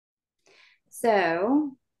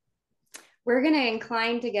So, we're going to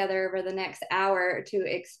incline together over the next hour to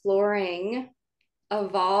exploring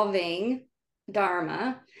evolving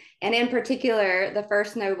Dharma, and in particular, the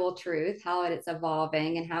First Noble Truth, how it's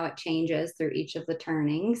evolving and how it changes through each of the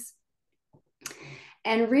turnings.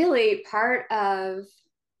 And really, part of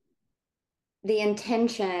the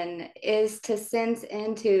intention is to sense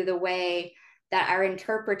into the way that our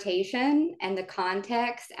interpretation and the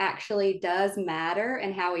context actually does matter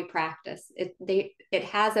in how we practice. It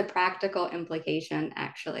has a practical implication,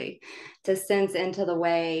 actually, to sense into the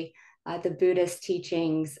way the Buddhist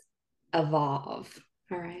teachings evolve,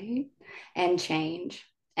 all right, and change.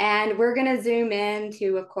 And we're going to zoom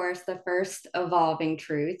into, of course, the first evolving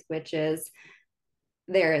truth, which is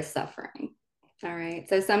there is suffering. All right.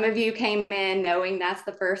 So some of you came in knowing that's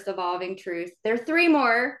the first evolving truth. There are three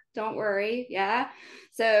more. Don't worry. Yeah.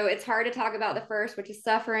 So it's hard to talk about the first, which is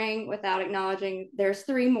suffering, without acknowledging there's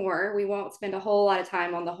three more. We won't spend a whole lot of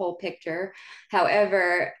time on the whole picture.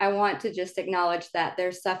 However, I want to just acknowledge that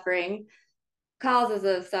there's suffering, causes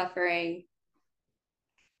of suffering,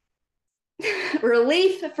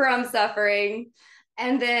 relief from suffering,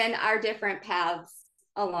 and then our different paths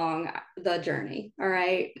along the journey. All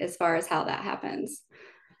right, as far as how that happens.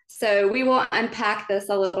 So we will unpack this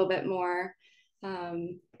a little bit more,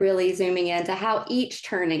 really zooming into how each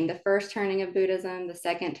turning, the first turning of Buddhism, the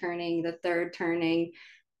second turning, the third turning,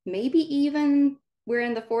 maybe even we're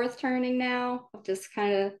in the fourth turning now. Just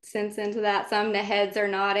kind of sense into that. Some of the heads are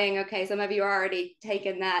nodding. Okay, some of you are already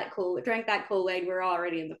taken that drank that Kool-Aid. We're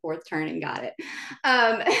already in the fourth turning. Got it.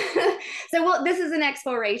 Um, this is an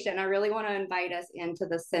exploration. I really want to invite us into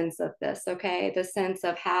the sense of this. Okay, the sense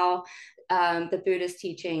of how the Buddhist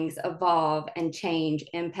teachings evolve and change,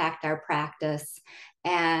 impact our practice,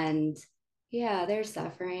 and yeah, there's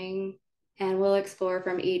suffering, and we'll explore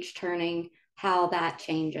from each turning how that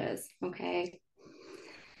changes. Okay.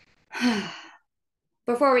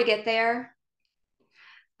 Before we get there,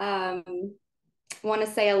 want to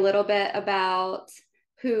say a little bit about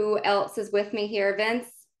who else is with me here. Vince,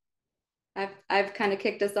 I've kind of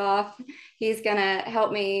kicked us off. He's going to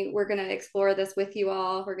help me. We're going to explore this with you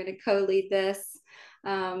all. We're going to co-lead this.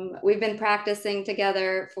 We've been practicing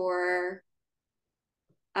together for,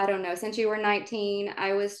 I don't know, since you were 19,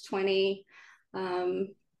 I was 20.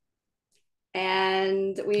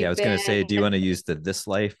 And Yeah, I we've was going to say, been, do you want to use the this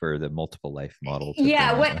life or the multiple life model to yeah,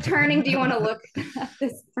 frame it? what turning do you want to look at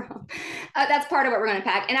this from? That's part of what we're going to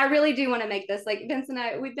pack. And I really do want to make this, like Vince and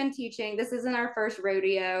I, we've been teaching. This isn't our first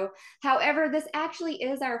rodeo. However, this actually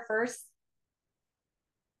is our first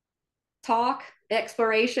talk,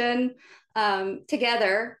 exploration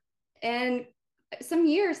together in some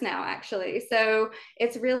years now, actually. So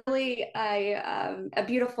it's really a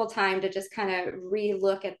beautiful time to just kind of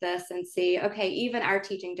re-look at this and see, okay, even our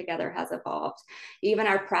teaching together has evolved, even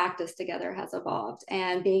our practice together has evolved,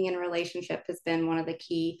 and being in relationship has been one of the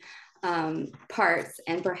key parts,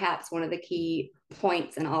 and perhaps one of the key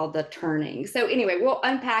points in all the turning. So anyway, we'll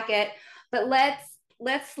unpack it, but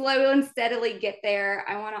let's slow and steadily get there.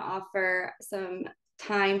 I want to offer some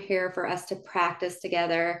time here for us to practice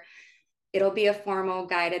together. It'll be a formal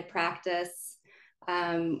guided practice.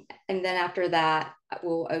 And then after that,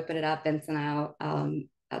 we'll open it up. Vince and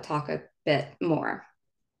I'll talk a bit more.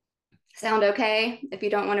 Sound okay? If you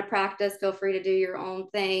don't want to practice, feel free to do your own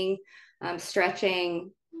thing,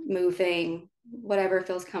 stretching, moving, whatever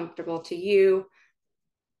feels comfortable to you.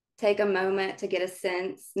 Take a moment to get a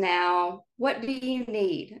sense now. What do you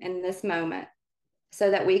need in this moment so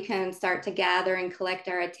that we can start to gather and collect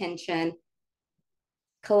our attention,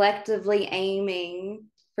 collectively aiming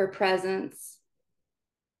for presence,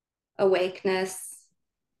 awakeness,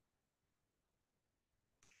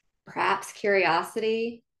 perhaps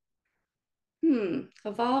curiosity?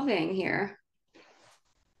 Evolving here.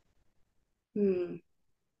 And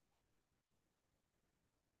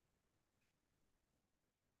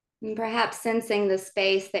perhaps sensing the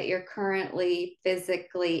space that you're currently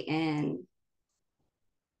physically in.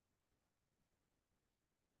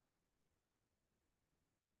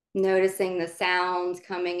 Noticing the sounds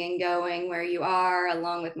coming and going where you are,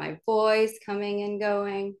 along with my voice coming and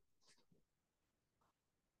going.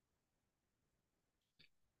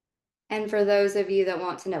 And for those of you that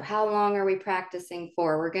want to know, how long are we practicing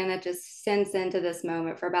for? We're going to just sense into this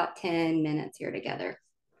moment for about 10 minutes here together.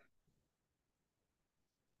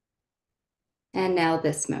 And now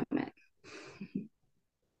this moment.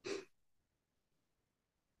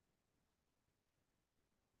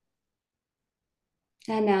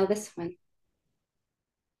 And now this one.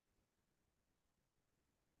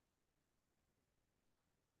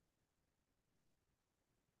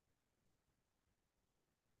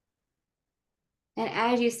 And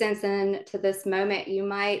as you sense into this moment, you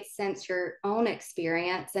might sense your own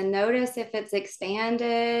experience and notice if it's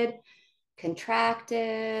expanded,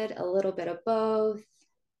 contracted, a little bit of both.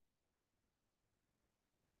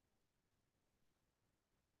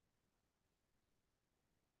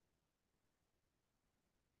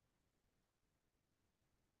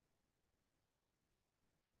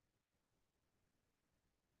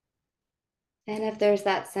 And if there's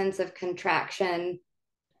that sense of contraction,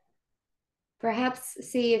 perhaps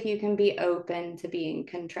see if you can be open to being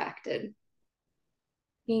contracted,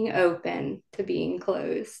 being open to being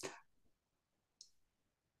closed.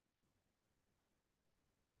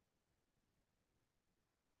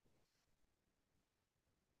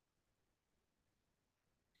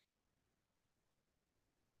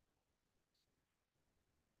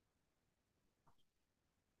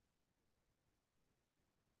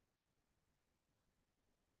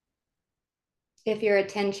 If your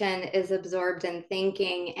attention is absorbed in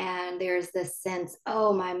thinking and there's this sense,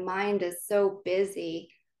 oh, my mind is so busy,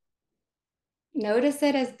 notice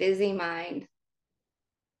it as busy mind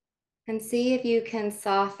and see if you can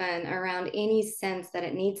soften around any sense that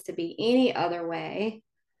it needs to be any other way.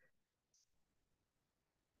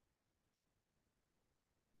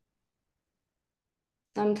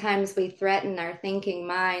 Sometimes we threaten our thinking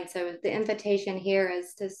mind. So the invitation here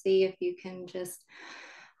is to see if you can just,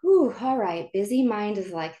 ooh, all right, busy mind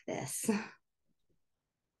is like this.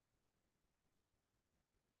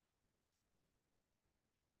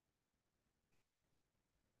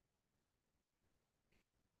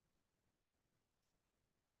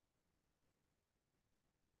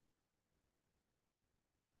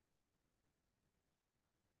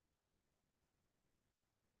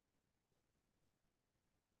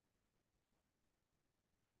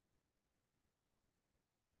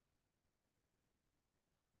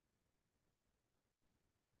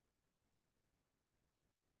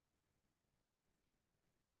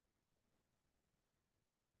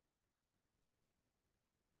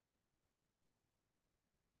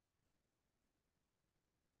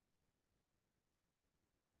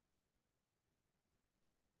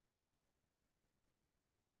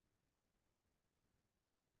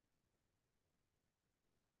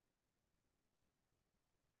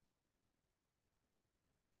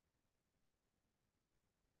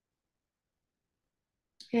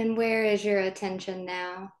 And where is your attention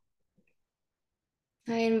now?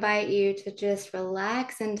 I invite you to just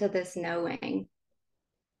relax into this knowing.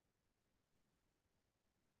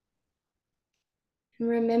 And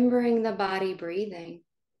remembering the body breathing.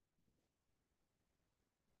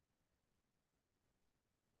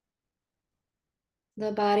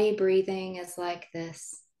 The body breathing is like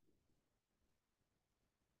this.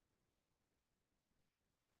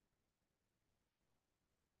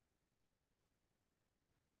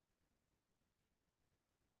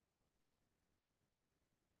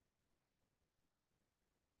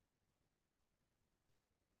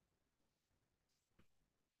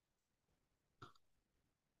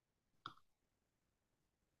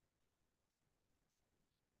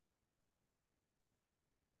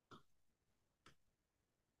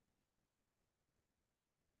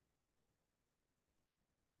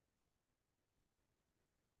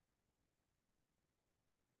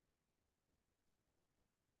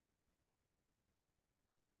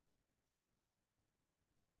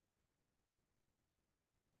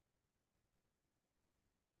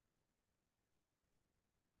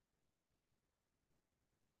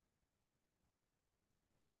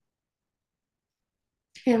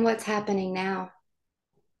 And what's happening now?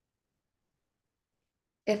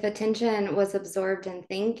 If attention was absorbed in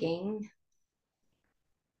thinking,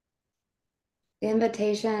 the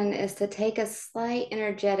invitation is to take a slight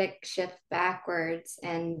energetic shift backwards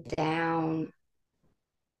and down,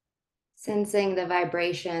 sensing the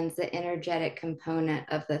vibrations, the energetic component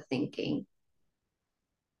of the thinking.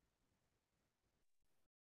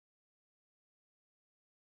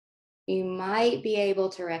 You might be able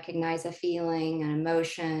to recognize a feeling, an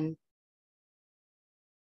emotion.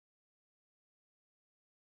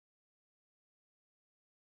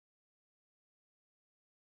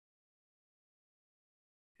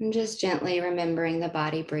 And just gently remembering the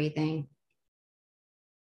body breathing.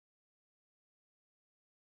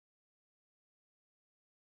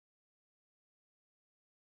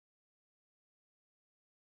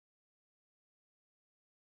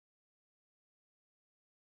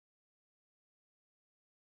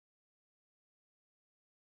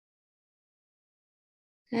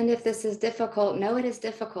 And if this is difficult, know it is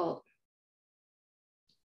difficult.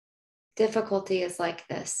 Difficulty is like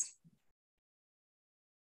this.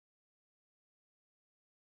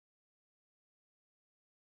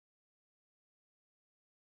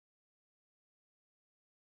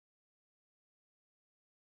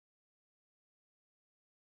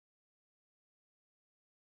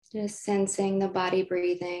 Just sensing the body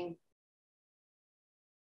breathing,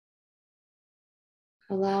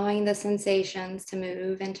 allowing the sensations to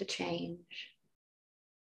move and to change.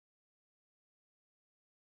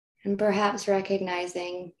 And perhaps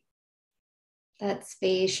recognizing that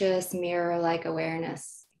spacious mirror-like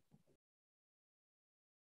awareness.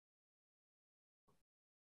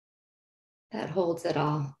 That holds it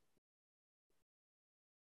all.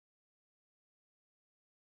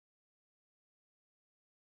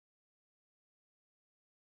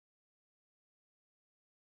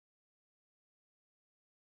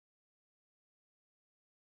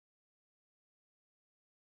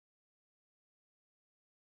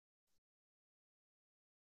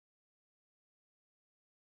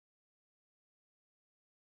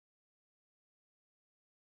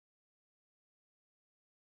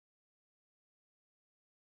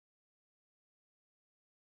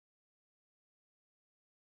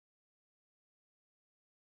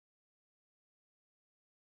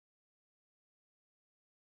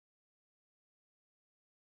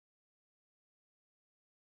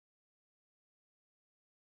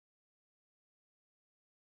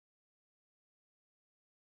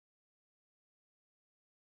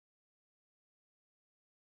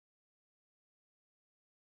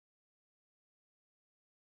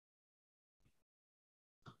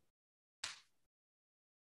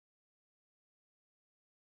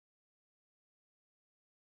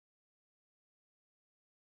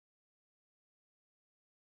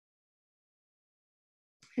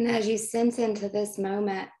 And as you sense into this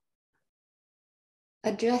moment,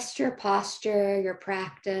 adjust your posture, your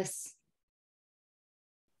practice,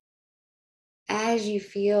 as you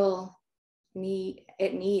feel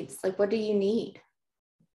it needs. Like, what do you need?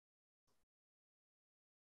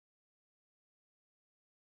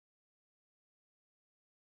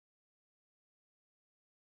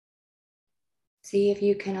 See if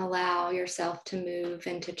you can allow yourself to move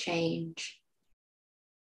and to change,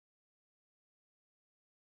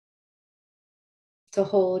 to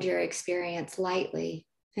hold your experience lightly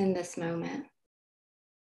in this moment.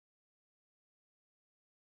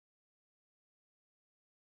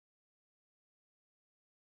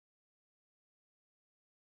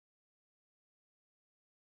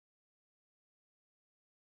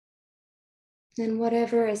 And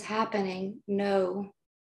whatever is happening, know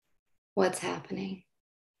what's happening.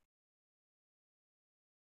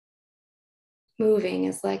 Moving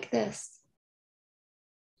is like this.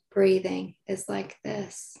 Breathing is like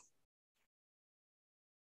this.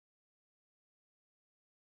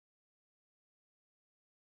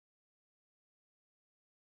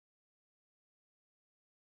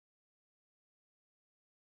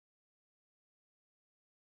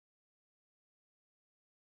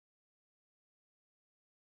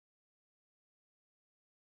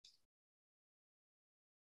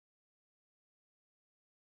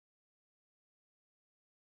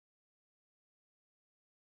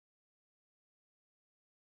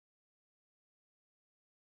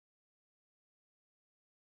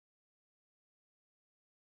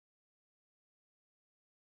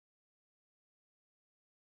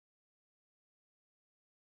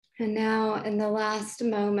 And now, in the last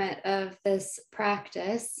moment of this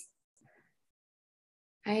practice,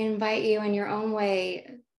 I invite you in your own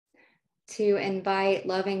way to invite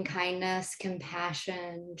loving kindness,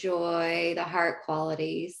 compassion, joy, the heart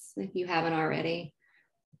qualities, if you haven't already,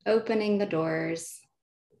 opening the doors.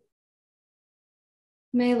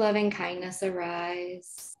 May loving kindness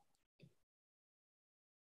arise.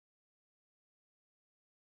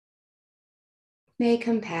 May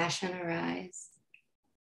compassion arise.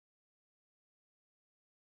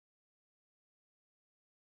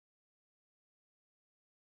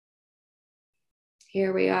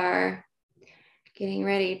 Here we are, getting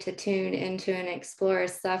ready to tune into and explore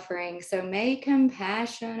suffering. So may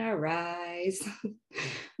compassion arise.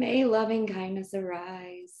 May loving kindness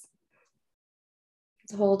arise.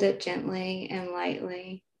 Let's hold it gently and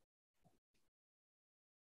lightly.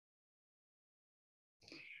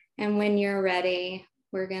 And when you're ready,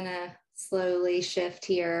 we're gonna slowly shift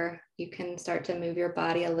here. You can start to move your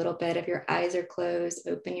body a little bit. If your eyes are closed,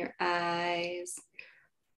 open your eyes,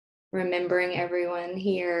 remembering everyone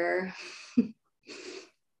here. And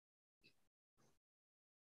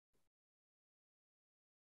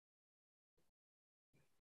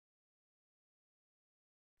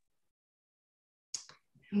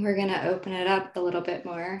we're gonna open it up a little bit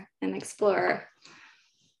more and explore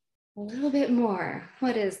a little bit more.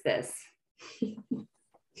 What is this?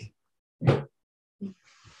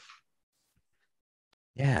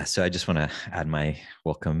 Yeah, so I just want to add my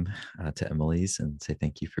welcome to Emily's and say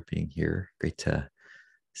thank you for being here. Great to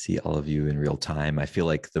see all of you in real time. I feel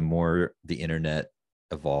like the more the internet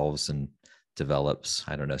evolves and develops,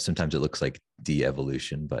 I don't know, sometimes it looks like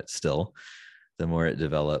de-evolution, but still, the more it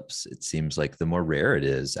develops, it seems like the more rare it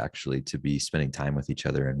is actually to be spending time with each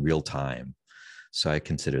other in real time. So I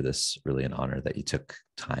consider this really an honor that you took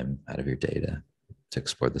time out of your day to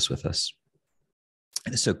explore this with us.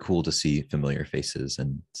 And it's so cool to see familiar faces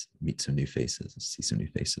and meet some new faces, see some new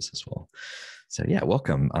faces as well. So yeah,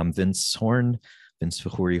 welcome. I'm Vince Horn, Vince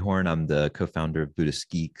Fahuri Horn. I'm the co-founder of Buddhist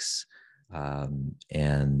Geeks,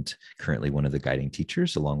 and currently one of the guiding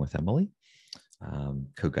teachers along with Emily,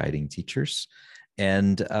 co-guiding teachers.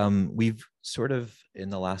 And we've sort of in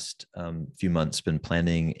the last few months been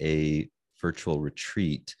planning a virtual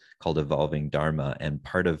retreat called Evolving Dharma. And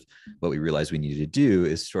part of what we realized we needed to do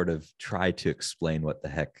is sort of try to explain what the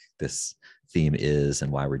heck this theme is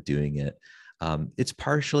and why we're doing it. It's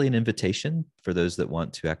partially an invitation for those that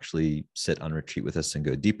want to actually sit on retreat with us and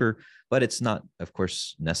go deeper, but it's not, of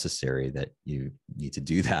course, necessary that you need to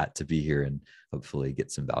do that to be here and hopefully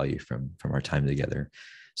get some value from our time together.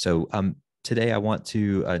 So today I want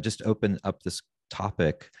to just open up this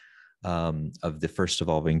topic of the first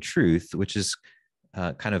evolving truth, which is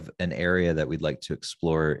kind of an area that we'd like to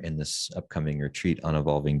explore in this upcoming retreat on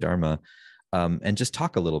evolving Dharma, and just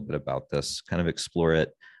talk a little bit about this, kind of explore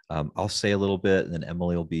it. I'll say a little bit, and then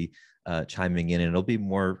Emily will be chiming in, and it'll be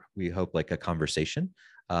more, we hope, like a conversation.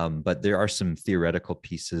 But there are some theoretical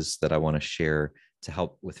pieces that I want to share to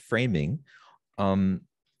help with framing.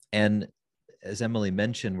 And as Emily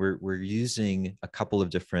mentioned, we're using a couple of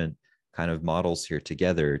different kind of models here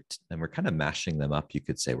together, and we're kind of mashing them up, you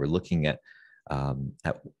could say. We're looking at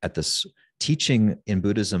this teaching in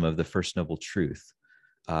Buddhism of the First Noble Truth,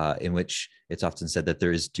 in which it's often said that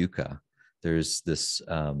there is dukkha. There's this,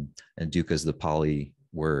 and dukkha is the Pali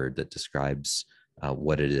word that describes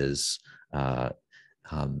what it is that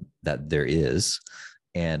there is.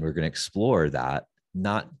 And we're going to explore that,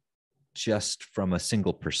 not just from a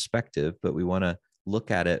single perspective, but we want to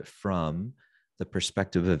look at it from the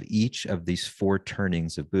perspective of each of these four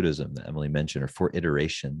turnings of Buddhism that Emily mentioned, or four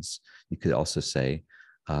iterations, you could also say,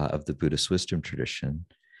 of the Buddhist wisdom tradition.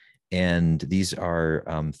 And these are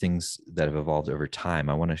things that have evolved over time.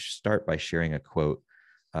 I want to start by sharing a quote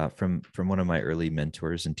from one of my early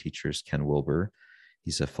mentors and teachers, Ken Wilber.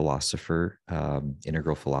 He's a philosopher,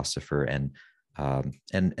 integral philosopher,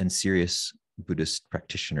 and serious Buddhist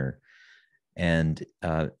practitioner. And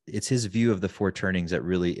it's his view of the four turnings that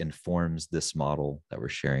really informs this model that we're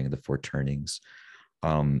sharing, the four turnings.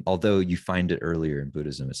 Although you find it earlier in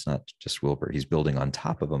Buddhism, it's not just Wilber. He's building on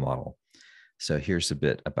top of a model. So here's a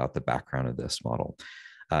bit about the background of this model.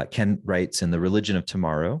 Ken writes, in The Religion of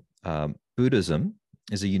Tomorrow, Buddhism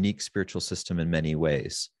is a unique spiritual system in many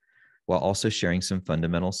ways, while also sharing some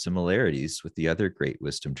fundamental similarities with the other great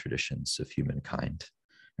wisdom traditions of humankind.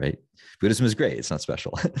 Right? Buddhism is great. It's not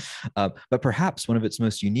special. But perhaps one of its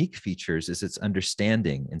most unique features is its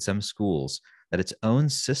understanding in some schools that its own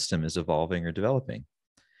system is evolving or developing.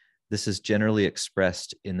 This is generally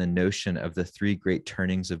expressed in the notion of the three great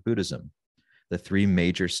turnings of Buddhism, the three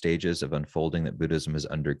major stages of unfolding that Buddhism has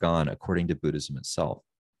undergone according to Buddhism itself.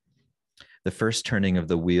 The first turning of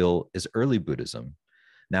the wheel is early Buddhism,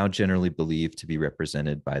 now generally believed to be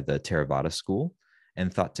represented by the Theravada school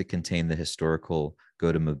and thought to contain the historical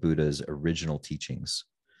Gautama Buddha's original teachings,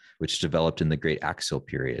 which developed in the Great Axial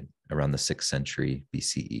Period around the 6th century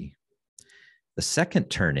BCE. The second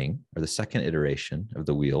turning, or the second iteration of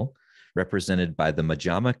the wheel, represented by the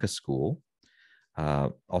Madhyamaka school,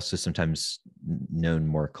 also sometimes known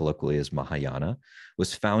more colloquially as Mahayana,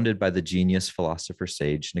 was founded by the genius philosopher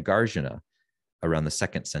sage Nagarjuna around the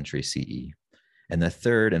 2nd century CE. And the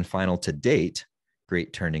third and final to date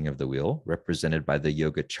great turning of the wheel, represented by the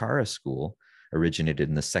Yogacara school, originated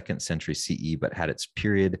in the 2nd century CE, but had its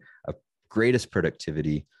period of greatest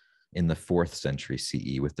productivity in the 4th century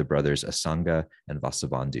CE with the brothers Asanga and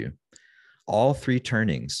Vasubandhu. All three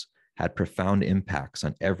turnings had profound impacts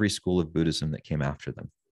on every school of Buddhism that came after them,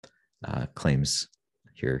 claims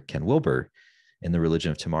here Ken Wilber in The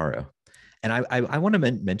Religion of Tomorrow. And I want to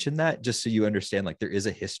mention that just so you understand, like, there is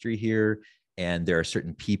a history here, and there are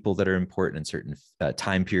certain people that are important in certain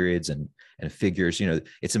time periods and figures. You know,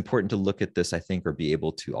 it's important to look at this, I think, or be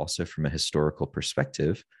able to also from a historical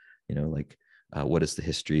perspective, you know, like what is the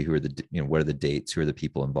history, who are the, you know, what are the dates, who are the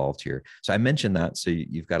people involved here. So I mentioned that, so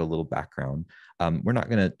you've got a little background. We're not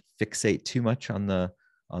going to fixate too much on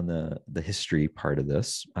the history part of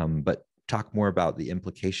this, but talk more about the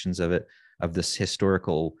implications of it, of this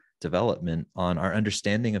historical development on our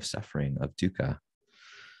understanding of suffering, of dukkha.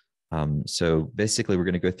 So basically, we're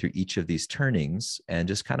going to go through each of these turnings and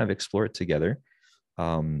just kind of explore it together.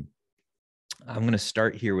 Um, I'm going to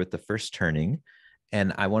start here with the first turning.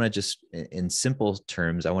 And I want to just, in simple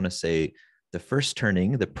terms, I want to say the first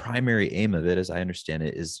turning, the primary aim of it, as I understand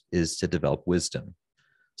it, is to develop wisdom.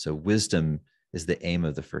 So wisdom is the aim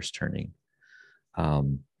of the first turning.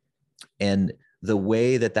 And the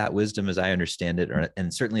way that wisdom, as I understand it,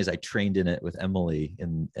 and certainly as I trained in it with Emily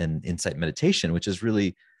in Insight Meditation, which is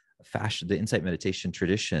really the Insight Meditation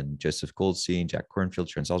tradition, Joseph Goldstein, Jack Kornfield,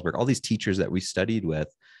 Sharon Salzberg, all these teachers that we studied with,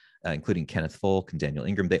 including Kenneth Folk and Daniel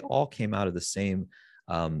Ingram, they all came out of the same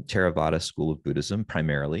Theravada school of Buddhism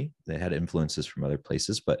primarily. They had influences from other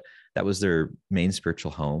places, but that was their main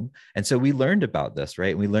spiritual home. And so we learned about this,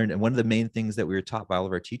 right? And we learned, and one of the main things that we were taught by all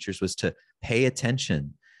of our teachers was to pay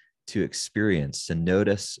attention to experience, to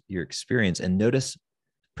notice your experience and notice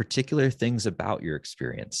particular things about your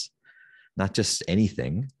experience, not just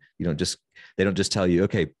anything. They don't just tell you,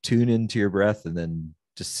 okay, tune into your breath and then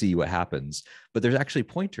just see what happens. But there's actually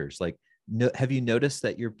pointers like, have you noticed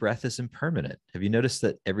that your breath is impermanent? Have you noticed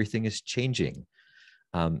that everything is changing?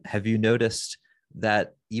 Have you noticed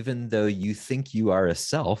that even though you think you are a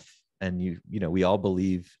self, and we all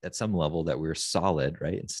believe at some level that we're solid,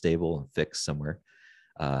 right, and stable and fixed somewhere.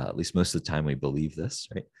 At least most of the time we believe this,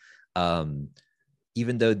 right?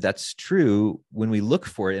 Even though that's true, when we look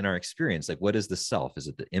for it in our experience, like what is the self? Is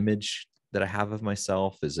it the image that I have of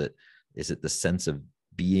myself? Is it the sense of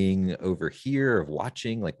being over here, of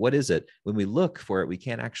watching? Like, what is it? When we look for it, we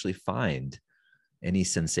can't actually find any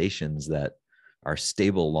sensations that are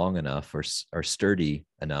stable long enough or are sturdy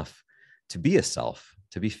enough to be a self,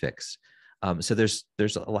 to be fixed. So there's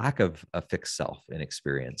a lack of a fixed self in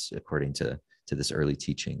experience, according to this early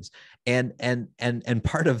teachings. And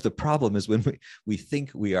part of the problem is when we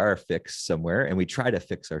think we are fixed somewhere and we try to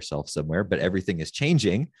fix ourselves somewhere, but everything is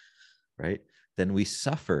changing, right? Then we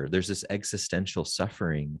suffer. There's this existential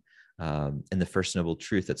suffering in the First Noble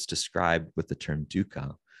Truth that's described with the term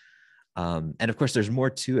dukkha. And of course, there's more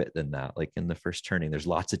to it than that. Like in the first turning, there's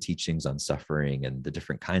lots of teachings on suffering and the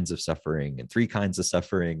different kinds of suffering and 3 kinds of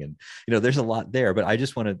suffering. And, there's a lot there, but I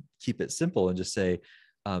just want to keep it simple and just say,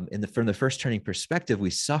 from the first turning perspective,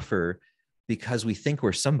 we suffer because we think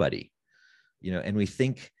we're somebody, and we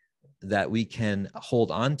think that we can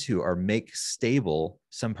hold on to or make stable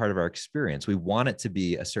some part of our experience. We want it to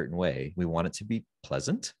be a certain way. We want it to be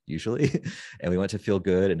pleasant, usually, and we want to feel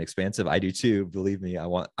good and expansive. I do too, believe me.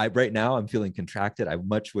 Right now I'm feeling contracted. I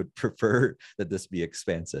much would prefer that this be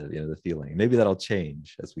expansive, the feeling. Maybe that'll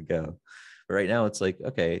change as we go. But right now it's like,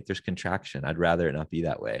 okay, there's contraction. I'd rather it not be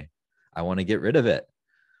that way. I want to get rid of it.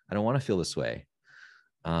 I don't want to feel this way.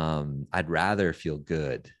 I'd rather feel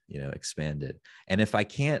good, expanded. And if I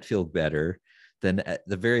can't feel better, then at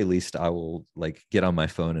the very least, I will like get on my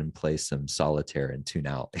phone and play some solitaire and tune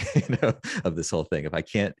out, of this whole thing. If I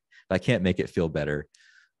can't make it feel better,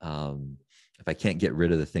 if I can't get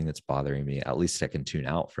rid of the thing that's bothering me, at least I can tune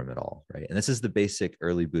out from it all, right? And this is the basic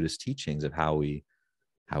early Buddhist teachings of how we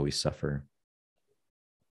suffer.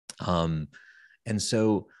 And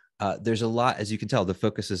so there's a lot, as you can tell, the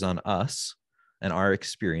focus is on us and our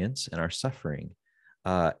experience and our suffering.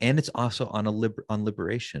 And it's also on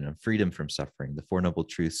liberation and freedom from suffering. The Four Noble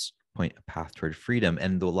Truths point a path toward freedom.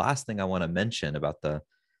 And the last thing I want to mention about the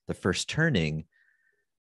first turning,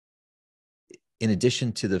 in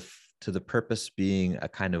addition to the purpose being a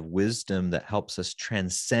kind of wisdom that helps us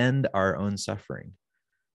transcend our own suffering,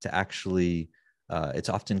 to actually, it's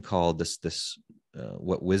often called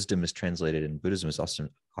what wisdom is translated in Buddhism is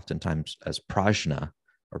oftentimes as prajna,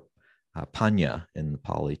 or panya in the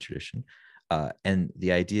Pali tradition. And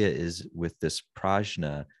the idea is with this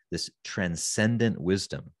prajna, this transcendent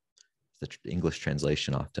wisdom, the English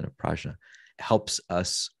translation often of prajna, helps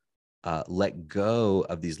us let go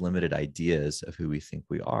of these limited ideas of who we think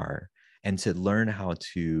we are, and to learn how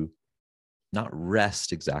to not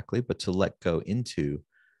rest exactly, but to let go into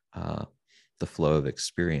the flow of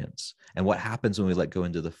experience. And what happens when we let go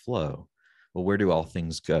into the flow? Well, where do all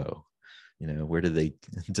things go? Where do they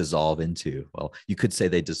dissolve into? Well, you could say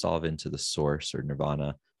they dissolve into the source or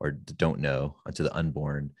nirvana, or don't know, into the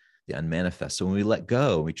unborn, the unmanifest. So when we let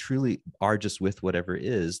go, we truly are just with whatever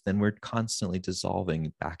is, then we're constantly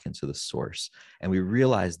dissolving back into the source. And we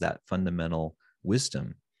realize that fundamental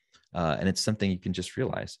wisdom. And it's something you can just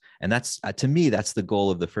realize. And that's, to me, that's the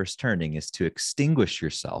goal of the first turning, is to extinguish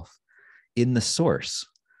yourself in the source,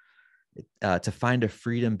 to find a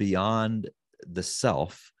freedom beyond the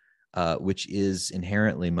self, which is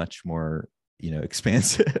inherently much more,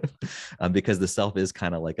 expansive, because the self is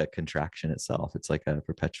kind of like a contraction itself. It's like a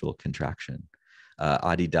perpetual contraction.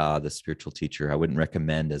 Adida, the spiritual teacher, I wouldn't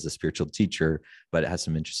recommend as a spiritual teacher, but it has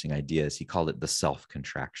some interesting ideas. He called it the self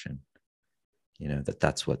contraction.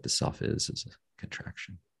 that's what the self is a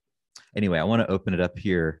contraction. Anyway, I want to open it up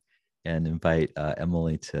here and invite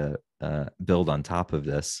Emily to build on top of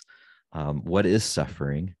this. What is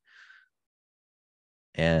suffering?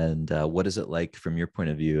 And what is it like from your point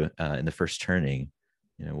of view in the first turning?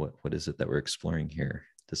 What is it that we're exploring here?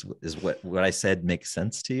 Is what I said make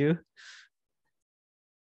sense to you?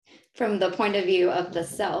 From the point of view of the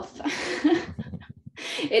self,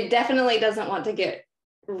 it definitely doesn't want to get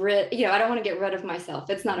rid, I don't want to get rid of myself.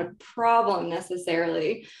 It's not a problem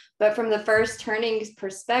necessarily, but from the first turning's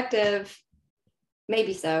perspective,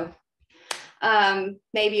 maybe so.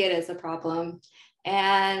 Maybe it is a problem.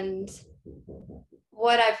 And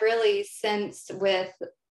what I've really sensed with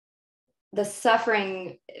the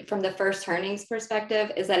suffering from the first turning's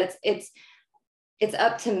perspective is that it's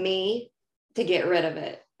up to me to get rid of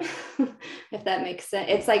it. If that makes sense.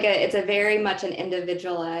 It's a very much an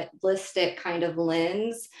individualistic kind of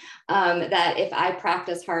lens, that if I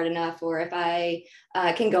practice hard enough, or if I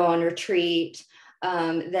can go on retreat,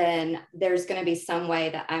 then there's going to be some way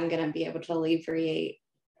that I'm going to be able to alleviate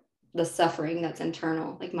the suffering that's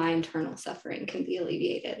internal, like my internal suffering can be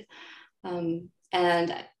alleviated.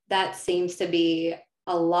 And that seems to be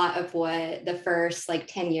a lot of what the first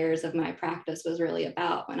 10 years of my practice was really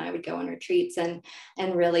about, when I would go on retreats and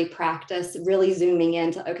really practice, really zooming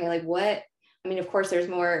into, okay, of course there's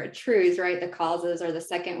more truths, right? The causes are the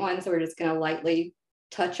second one. So we're just going to lightly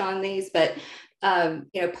touch on these, but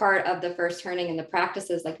part of the first turning and the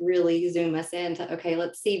practices really zoom us into, okay,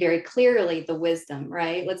 let's see very clearly the wisdom,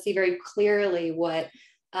 right? Let's see very clearly what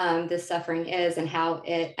this suffering is and how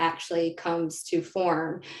it actually comes to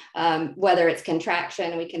form. Whether it's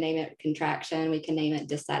contraction, we can name it contraction, we can name it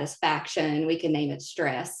dissatisfaction, we can name it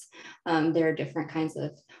stress. There are different kinds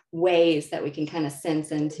of ways that we can kind of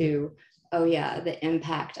sense into, oh yeah, the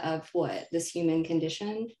impact of what this human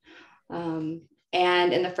condition. And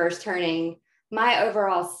in the first turning, my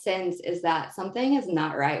overall sense is that something is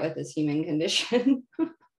not right with this human condition.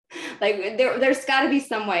 There's got to be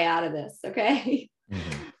some way out of this. Okay.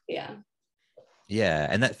 Mm-hmm. Yeah. Yeah.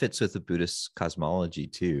 And that fits with the Buddhist cosmology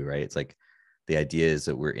too, right? It's like the idea is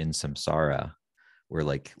that we're in samsara.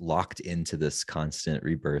 We're locked into this constant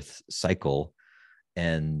rebirth cycle.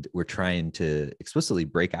 And we're trying to explicitly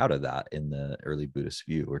break out of that in the early Buddhist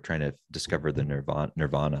view. We're trying to discover the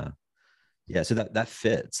nirvana. Yeah. So that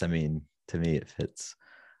fits. To me, it fits.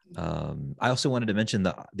 I also wanted to mention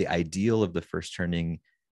the ideal of the first turning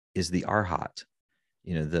is the arhat.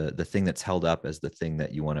 The thing that's held up as the thing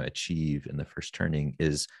that you want to achieve in the first turning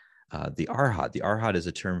is the arhat. The arhat is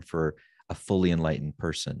a term for a fully enlightened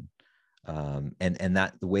person. And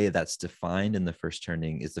that the way that's defined in the first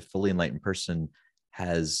turning is the fully enlightened person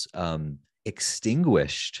has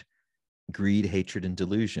extinguished greed, hatred, and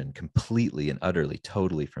delusion completely and utterly,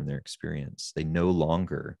 totally from their experience. They no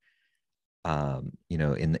longer, in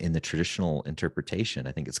the traditional interpretation,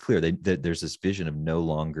 I think it's clear there's this vision of no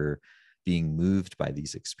longer being moved by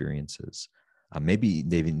these experiences. Maybe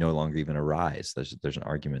they no longer even arise. There's an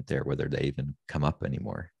argument there whether they even come up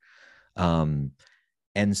anymore. And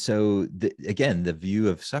so again, the view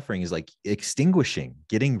of suffering is extinguishing,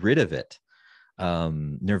 getting rid of it.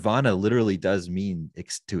 Nirvana literally does mean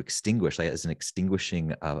to extinguish, as an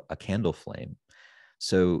extinguishing a candle flame.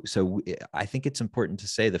 So I think it's important to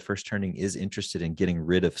say the first turning is interested in getting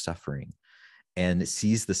rid of suffering, and it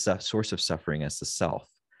sees the source of suffering as the self.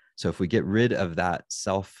 So if we get rid of that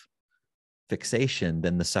self fixation,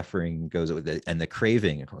 then the suffering goes with it, and the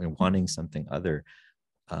craving and wanting something other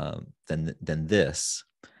than this,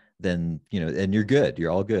 then, and you're good.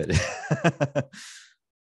 You're all good.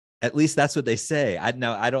 At least that's what they say. I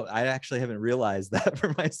actually haven't realized that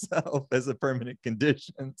for myself as a permanent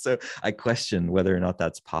condition. So I question whether or not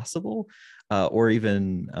that's possible or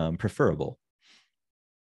even preferable.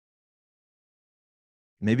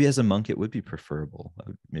 Maybe as a monk, it would be preferable.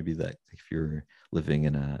 Maybe that if you're living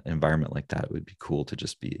in an environment like that, it would be cool to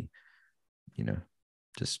just be,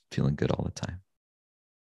 just feeling good all the time.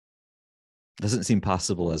 Doesn't seem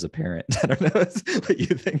possible as a parent. I don't know what you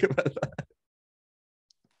think about that.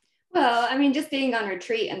 Well, just being on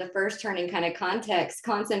retreat in the first turning kind of context,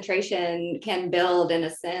 concentration can build in a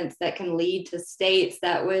sense that can lead to states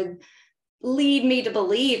that would lead me to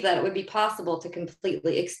believe that it would be possible to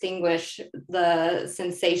completely extinguish the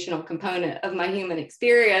sensational component of my human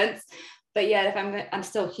experience. But yet, if I'm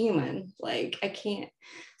still human, I can't.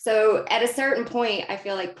 So at a certain point, I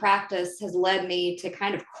feel like practice has led me to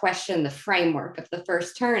kind of question the framework of the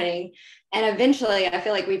first turning. And eventually I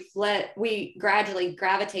feel like we gradually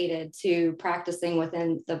gravitated to practicing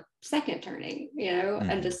within the second turning,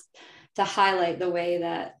 and just to highlight the way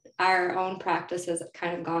that our own practice has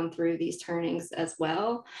kind of gone through these turnings as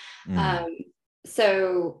well. Mm.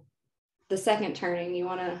 So the second turning, you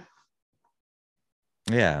want to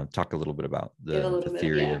Talk a little bit about give a the little bit of,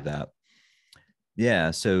 theory of that.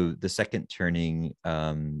 Yeah, so the second turning,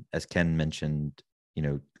 as Ken mentioned,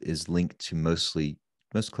 is linked to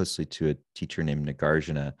most closely to a teacher named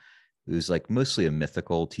Nagarjuna, who's like mostly a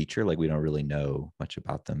mythical teacher. Like we don't really know much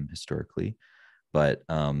about them historically, but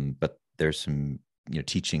there's some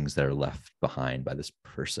teachings that are left behind by this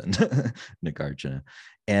person, Nagarjuna,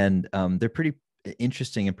 and they're pretty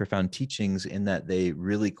interesting and profound teachings in that they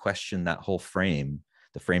really question that whole frame,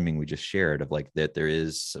 the framing we just shared, of like that there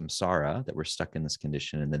is samsara, that we're stuck in this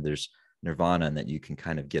condition, and then there's nirvana, and that you can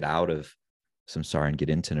kind of get out of samsara and get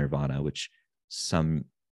into nirvana, which some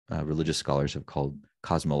religious scholars have called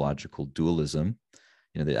cosmological dualism.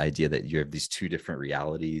 The idea that you have these two different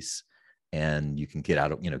realities and you can get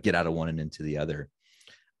out of one and into the other.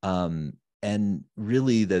 And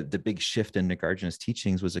really the big shift in Nagarjuna's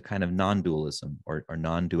teachings was a kind of non-dualism or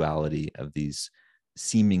non-duality of these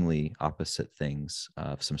seemingly opposite things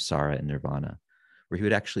of samsara and nirvana, where he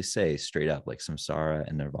would actually say straight up, like, samsara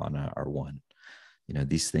and nirvana are one.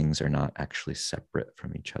 These things are not actually separate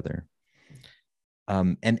from each other.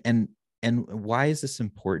 And why is this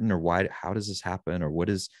important, or how does this happen, or what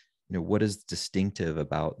is distinctive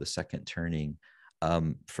about the second turning?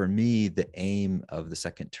 For me, the aim of the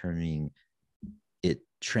second turning, it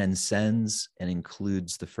transcends and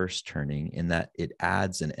includes the first turning in that it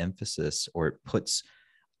adds an emphasis, or it puts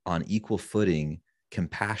on equal footing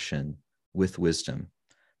compassion with wisdom.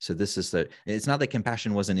 So it's not that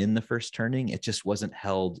compassion wasn't in the first turning, it just wasn't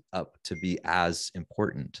held up to be as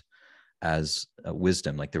important as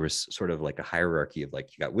wisdom. Like there was sort of like a hierarchy of like,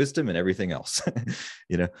 you got wisdom and everything else,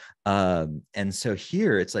 and so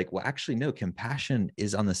here it's like, well, actually, no, compassion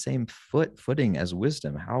is on the same footing as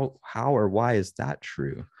wisdom. How or why is that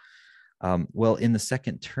true? Well, in the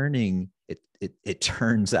second turning, it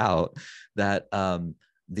turns out that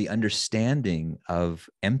the understanding of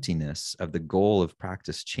emptiness, of the goal of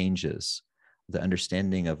practice, changes. The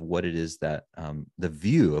understanding of what it is that, the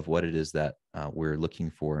view of what it is that we're looking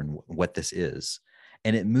for and what this is.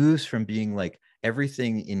 And it moves from being like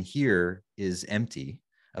everything in here is empty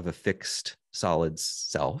of a fixed solid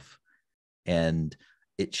self. And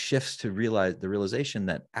it shifts to the realization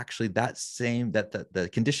that actually the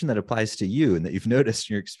condition that applies to you and that you've noticed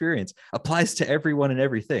in your experience applies to everyone and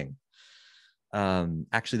everything.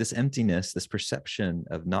 Actually, this emptiness, this perception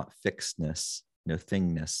of not fixedness,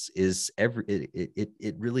 thingness, is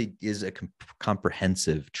it really is a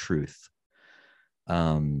comprehensive truth.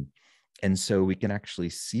 And so we can actually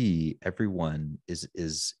see everyone is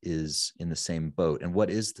in the same boat. And what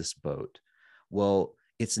is this boat? Well,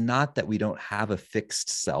 it's not that we don't have a fixed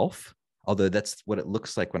self, although that's what it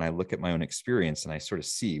looks like when I look at my own experience and I sort of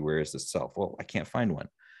see, where is the self? Well, I can't find one.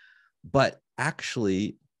 But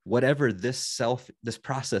actually, whatever this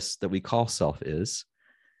process that we call self is,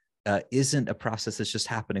 isn't a process that's just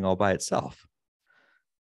happening all by itself.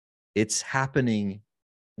 It's happening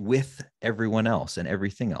with everyone else and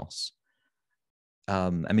everything else.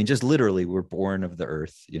 Just literally, we're born of the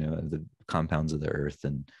earth, the compounds of the earth,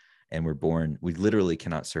 and we literally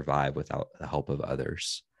cannot survive without the help of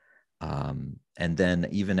others. And then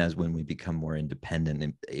even as when we become more independent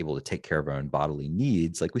and able to take care of our own bodily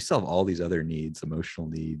needs, like we still have all these other needs, emotional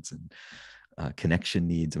needs and connection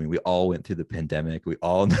needs. We all went through the pandemic. We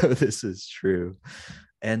all know this is true.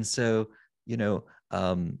 And so,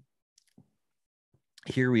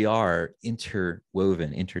 here we are,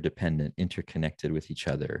 interwoven, interdependent, interconnected with each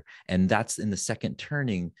other. And that's in the second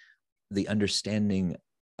turning, the understanding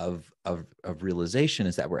of realization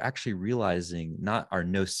is that we're actually realizing not our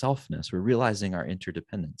no selfness, we're realizing our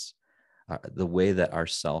interdependence, the way that our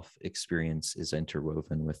self experience is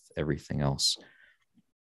interwoven with everything else.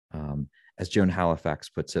 As Joan Halifax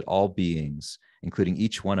puts it, all beings, including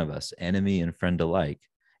each one of us, enemy and friend alike,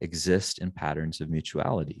 exist in patterns of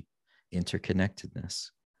mutuality, interconnectedness,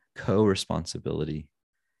 co-responsibility,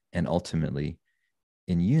 and ultimately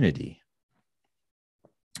in unity.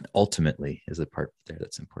 Ultimately is the part there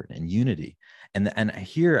that's important, in unity. And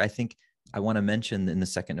here I think I want to mention in the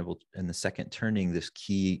second turning, this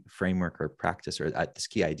key framework or practice, or this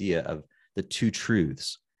key idea of the two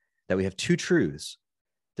truths, that we have two truths.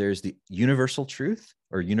 There's the universal truth,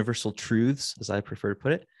 or universal truths, as I prefer to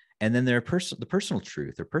put it. And then there are the personal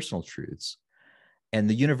truth, or personal truths. And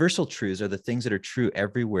the universal truths are the things that are true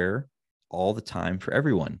everywhere, all the time, for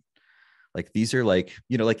everyone. Like these are like,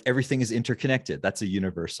 like everything is interconnected. That's a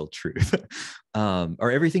universal truth.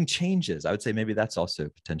 Or everything changes. I would say maybe that's also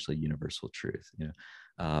potentially universal truth,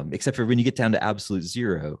 except for when you get down to absolute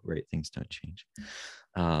zero, right? Things don't change.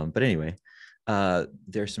 But anyway,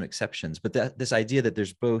 there are some exceptions, but this idea that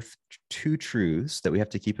there's both two truths that we have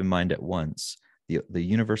to keep in mind at once, the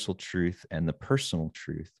universal truth and the personal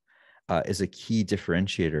truth, is a key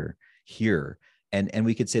differentiator here. And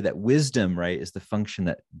we could say that wisdom, right, is the function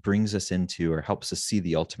that brings us into or helps us see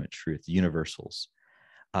the ultimate truth, the universals.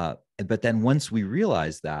 But then once we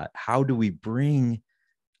realize that, how do we bring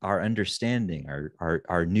our understanding,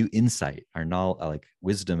 our new insight, our knowledge, like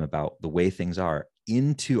wisdom about the way things are,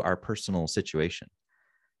 into our personal situation?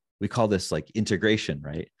 We call this like integration,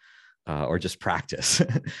 right? Or just practice.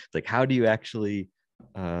 Like, how do you actually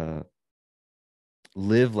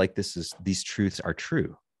live like these truths are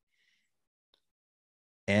true?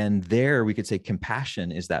 And there we could say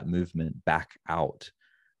compassion is that movement back out.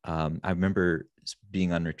 I remember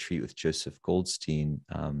being on retreat with Joseph Goldstein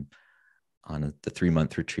on the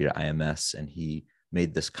 3-month retreat at IMS, and he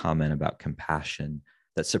made this comment about compassion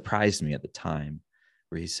that surprised me at the time,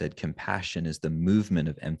 where he said, compassion is the movement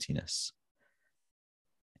of emptiness.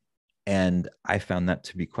 And I found that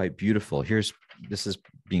to be quite beautiful. This is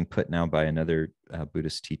being put now by another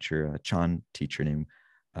Buddhist teacher, a Chan teacher named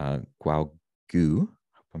Guo Gu.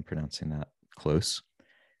 I'm pronouncing that close.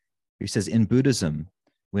 He says, in Buddhism,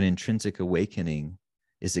 when intrinsic awakening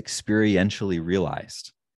is experientially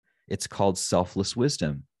realized, it's called selfless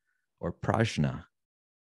wisdom, or prajna.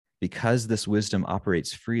 Because this wisdom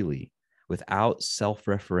operates freely, without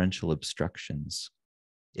self-referential obstructions,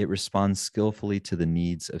 it responds skillfully to the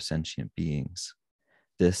needs of sentient beings.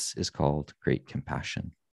 This is called great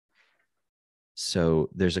compassion. So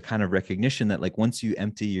there's a kind of recognition that, like, once you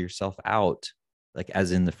empty yourself out, like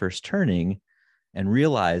as in the first turning, and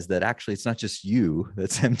realize that actually it's not just you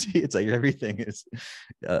that's empty, it's like everything is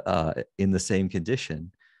in the same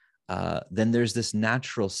condition, then there's this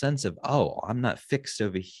natural sense of, oh, I'm not fixed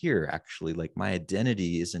over here. Actually, like my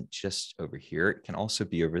identity isn't just over here, it can also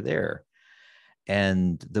be over there.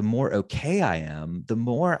 And the more okay I am, the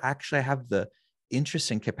more actually I have the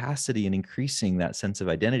interest and capacity in increasing that sense of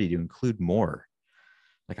identity to include more.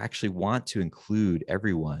 Like I actually want to include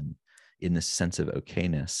everyone in this sense of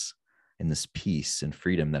okayness, in this peace and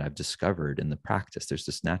freedom that I've discovered in the practice. There's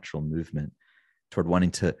this natural movement toward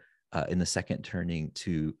wanting to, in the second turning,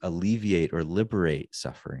 to alleviate or liberate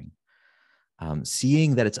suffering,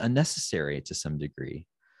 seeing that it's unnecessary to some degree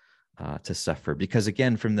to suffer. Because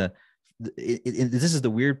again, this is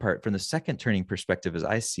the weird part, from the second turning perspective, as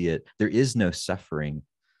I see it, there is no suffering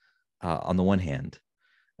on the one hand.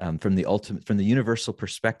 From the universal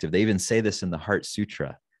perspective, they even say this in the Heart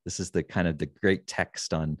Sutra. This is the kind of the great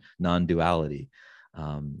text on non-duality,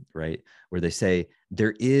 right? Where they say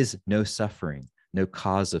there is no suffering, no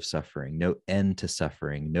cause of suffering, no end to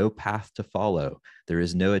suffering, no path to follow. There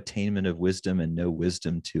is no attainment of wisdom and no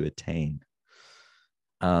wisdom to attain.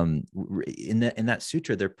 In that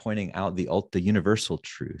sutra, they're pointing out the universal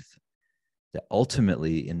truth that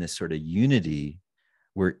ultimately, in this sort of unity,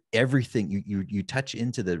 where everything, you touch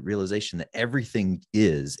into the realization that everything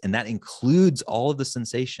is, and that includes all of the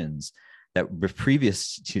sensations that were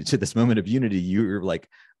previous to this moment of unity, you're like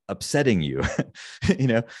upsetting you,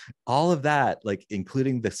 all of that, like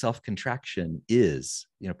including the self-contraction, is,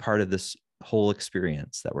 part of this whole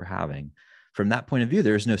experience that we're having. From that point of view,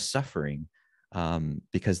 there is no suffering,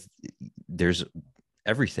 because there's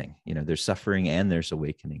everything, there's suffering and there's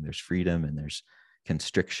awakening, there's freedom and there's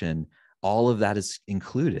constriction. All of that is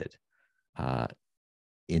included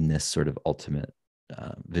in this sort of ultimate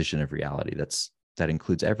vision of reality that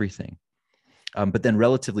includes everything. But then,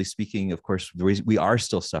 relatively speaking, of course, we are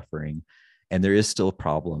still suffering, and there is still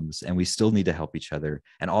problems, and we still need to help each other,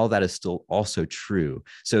 and all that is still also true.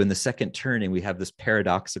 So in the second turning, we have this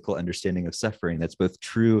paradoxical understanding of suffering that's both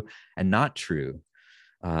true and not true.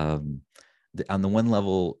 On the one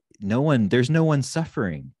level, there's no one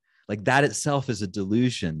suffering. Like that itself is a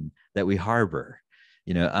delusion that we harbor.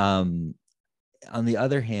 On the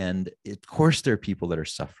other hand, of course, there are people that are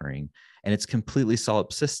suffering, and it's completely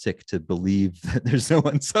solipsistic to believe that there's no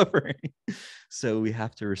one suffering. So we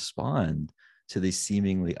have to respond to these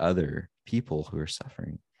seemingly other people who are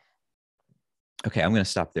suffering. Okay, I'm going to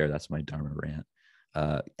stop there. That's my Dharma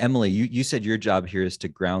rant. Emily, you said your job here is to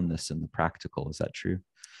ground this in the practical. Is that true?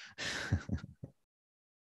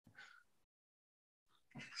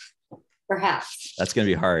 Perhaps. That's going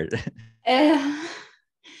to be hard.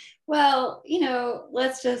 Well,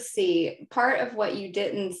 let's just see. Part of what you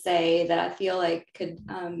didn't say that I feel like could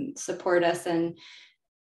support us in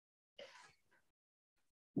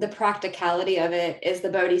the practicality of it is the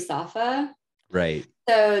Bodhisattva. Right.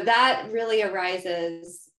 So that really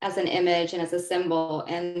arises as an image and as a symbol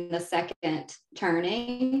in the second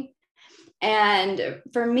turning. And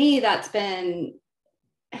for me, it's been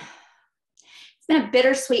a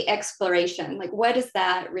bittersweet exploration. Like, what is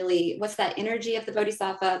that really? What's that energy of the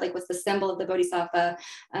Bodhisattva? Like, what's the symbol of the Bodhisattva?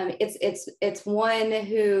 It's one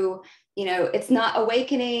who, it's not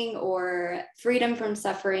awakening or freedom from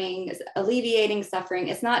suffering, it's alleviating suffering.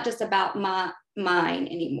 It's not just about mine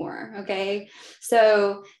anymore. Okay.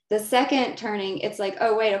 So the second turning, it's like,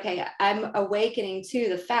 oh, wait, okay, I'm awakening to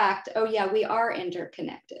the fact, oh, yeah, we are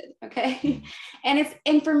interconnected. Okay.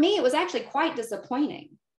 And for me, it was actually quite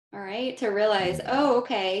disappointing. All right. To realize, oh,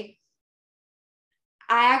 okay,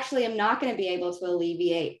 I actually am not going to be able to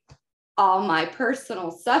alleviate all my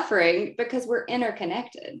personal suffering because we're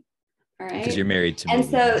interconnected. All right. Because you're married to me. And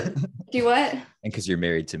so do what? And because you're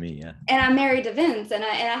married to me. Yeah. And I'm married to Vince, and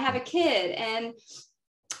I have a kid, and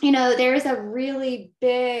there's a really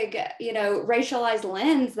big, racialized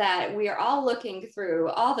lens that we are all looking through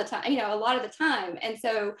all the time, a lot of the time. And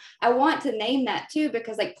so I want to name that too,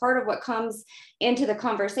 because like part of what comes into the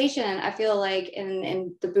conversation, I feel like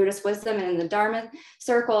in the Buddhist wisdom and in the Dharma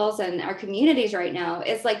circles and our communities right now,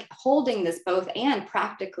 is like holding this both and,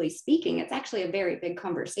 practically speaking. It's actually a very big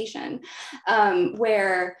conversation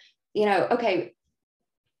where, okay,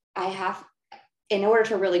 in order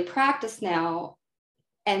to really practice now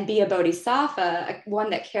and be a bodhisattva,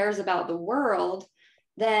 one that cares about the world,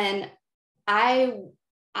 then I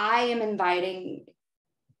am inviting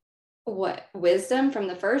wisdom from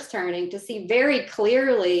the first turning to see very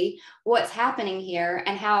clearly what's happening here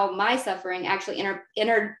and how my suffering actually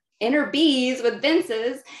interbees with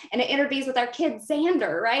Vince's, and it interbees with our kid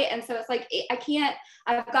Xander, right? And so it's like,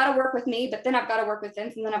 I've got to work with me, but then I've got to work with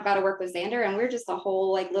Vince, and then I've got to work with Xander, and we're just a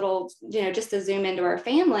whole like little, just to zoom into our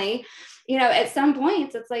family, at some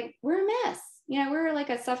points it's like we're a mess, we're like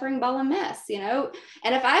a suffering ball of mess, and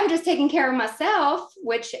if I'm just taking care of myself,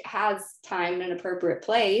 which has time and an appropriate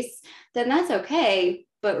place, then that's okay.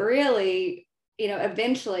 But really,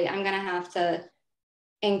 eventually I'm going to have to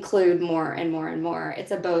include more and more and more.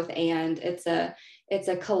 It's a both and. It's a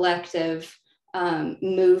collective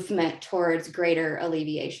movement towards greater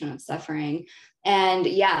alleviation of suffering. And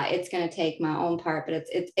yeah, it's going to take my own part, but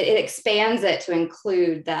it expands it to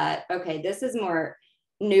include that, okay, this is more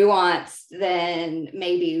nuanced than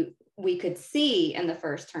maybe we could see in the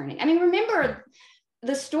first turning. I mean, remember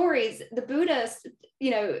the stories, the Buddhist,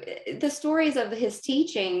 the stories of his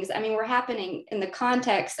teachings, I mean, were happening in the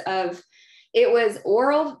context of, it was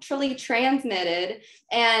orally transmitted,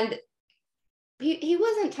 and he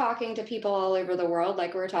wasn't talking to people all over the world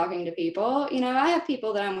like we're talking to people. I have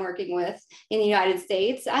people that I'm working with in the United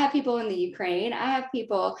States. I have people in the Ukraine. I have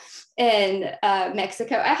people in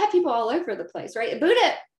Mexico. I have people all over the place, right?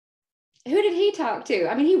 Buddha, who did he talk to?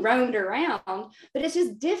 I mean, he roamed around, but it's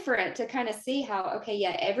just different to kind of see how, okay,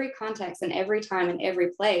 yeah, every context and every time and every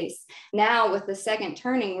place. Now with the second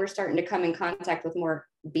turning, we're starting to come in contact with more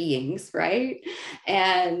beings, right?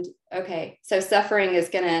 And okay, so suffering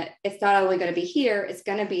it's not only going to be here, it's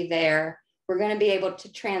going to be there. We're going to be able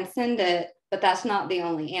to transcend it, but that's not the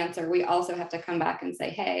only answer. We also have to come back and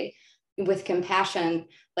say, hey, with compassion,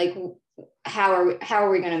 like, how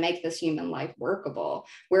are we going to make this human life workable?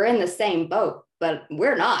 We're in the same boat, but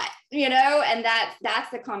we're not, and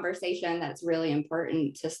that's the conversation that's really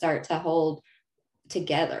important to start to hold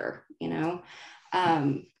together, Yeah.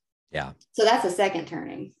 So that's the second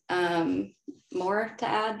turning. More to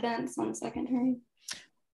add, Vince, on the second turning?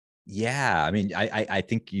 Yeah, I mean, I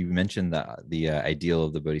think you mentioned the ideal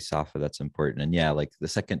of the bodhisattva. That's important. And yeah, like the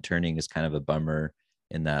second turning is kind of a bummer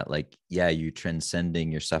in that, like, yeah, you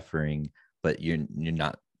transcending your suffering, but you're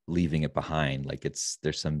not leaving it behind. Like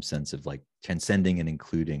there's some sense of like transcending and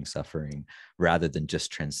including suffering rather than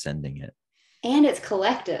just transcending it. And it's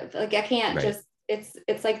collective. Like I can't Right. just,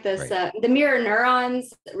 it's like this, Right. The mirror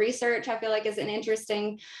neurons research, I feel like, is an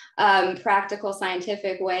interesting, practical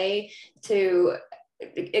scientific way to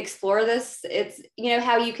explore this. It's,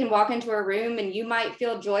 how you can walk into a room and you might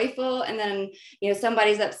feel joyful, and then,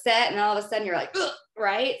 somebody's upset, and all of a sudden you're like, ugh,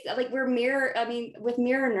 right? Like with mirror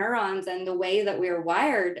neurons and the way that we're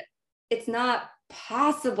wired, it's not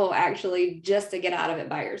possible actually just to get out of it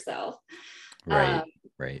by yourself. Right.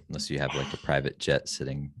 Right. Unless you have like a private jet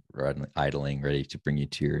sitting, idling, ready to bring you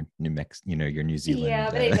to your your New Zealand.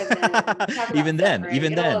 Yeah, but even then,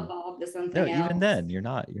 it'll evolve to something no, else. even then, you're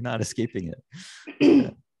not escaping it.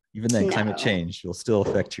 Yeah. Even then, No. climate change will still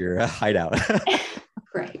affect your hideout.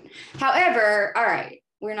 Right. However, all right,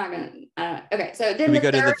 we're not gonna. Okay, so then Can we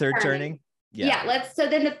go to the third turning? Yeah, let's, so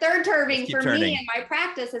then the third turning for turning. me and my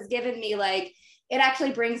practice has given me like, it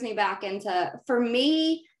actually brings me back into, for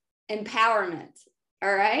me, empowerment.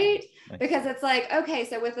 All right. Nice. Because it's like, okay,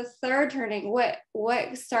 so with the third turning,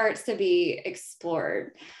 what starts to be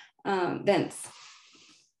explored? Vince.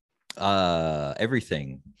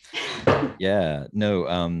 Everything. Yeah.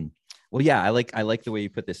 No. Well, yeah, I like the way you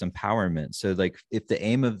put this, empowerment. So like if the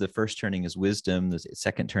aim of the first turning is wisdom, the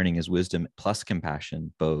second turning is wisdom plus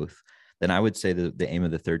compassion, both, then I would say that the aim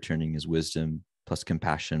of the third turning is wisdom plus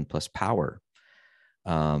compassion plus power,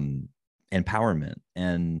 empowerment.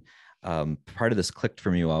 And part of this clicked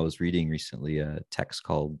for me while I was reading recently a text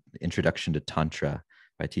called Introduction to Tantra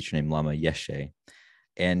by a teacher named Lama Yeshe.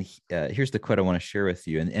 And here's the quote I want to share with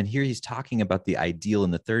you. And here he's talking about the ideal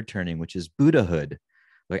in the third turning, which is Buddhahood,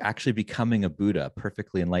 like actually becoming a Buddha,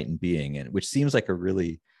 perfectly enlightened being, and which seems like a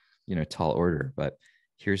really, tall order. But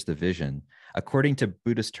here's the vision. According to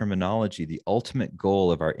Buddhist terminology, the ultimate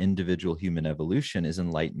goal of our individual human evolution is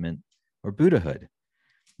enlightenment or Buddhahood.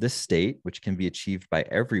 This state, which can be achieved by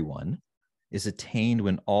everyone, is attained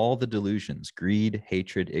when all the delusions, greed,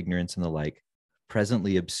 hatred, ignorance, and the like,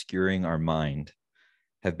 presently obscuring our mind,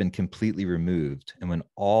 have been completely removed, and when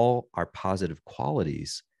all our positive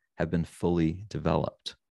qualities have been fully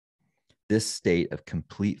developed. This state of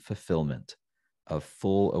complete fulfillment, of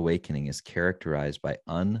full awakening, is characterized by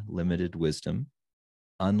unlimited wisdom,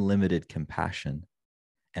 unlimited compassion,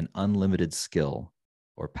 and unlimited skill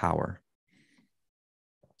or power.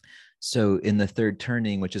 So in the third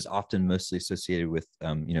turning, which is often mostly associated with,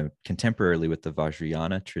 contemporarily with the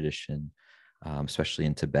Vajrayana tradition, especially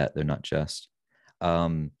in Tibet, they're not just,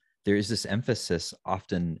 there is this emphasis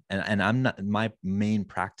often, and I'm not, my main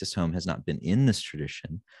practice home has not been in this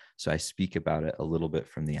tradition, so I speak about it a little bit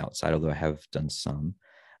from the outside, although I have done some,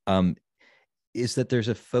 is that there's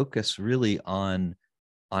a focus really on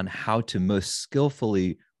how to most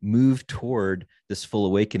skillfully move toward this full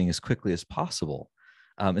awakening as quickly as possible.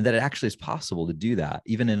 And that it actually is possible to do that,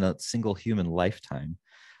 even in a single human lifetime.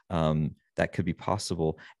 That could be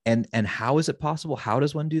possible. And how is it possible? How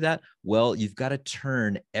does one do that? Well, you've got to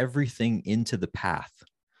turn everything into the path.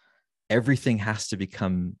 Everything has to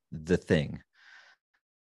become the thing.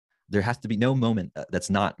 There has to be no moment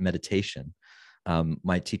that's not meditation.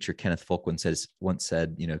 My teacher, Kenneth Folk, once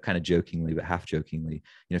said, kind of jokingly, but half jokingly,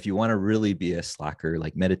 if you want to really be a slacker,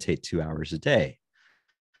 like meditate 2 hours a day.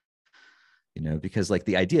 Because like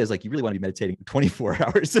the idea is like, you really want to be meditating 24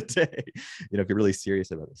 hours a day, if you're really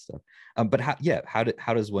serious about this stuff. But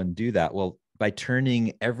how does one do that? Well, by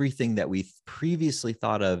turning everything that we previously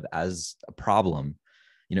thought of as a problem,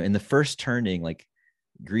 in the first turning, like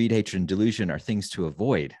greed, hatred, and delusion are things to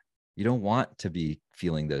avoid. You don't want to be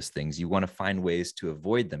feeling those things. You want to find ways to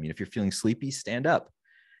avoid them. If you're feeling sleepy, stand up.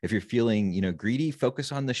 If you're feeling, greedy,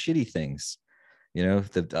 focus on the shitty things.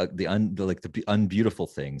 The unbeautiful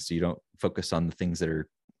things, so you don't focus on the things that are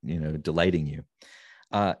delighting you.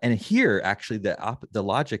 And here actually the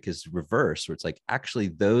logic is reversed, where it's like actually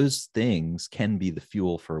those things can be the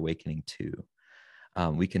fuel for awakening too.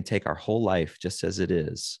 We can take our whole life just as it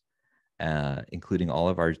is, including all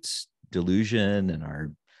of our delusion and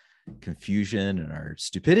our confusion and our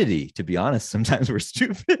stupidity. To be honest, sometimes we're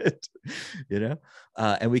stupid,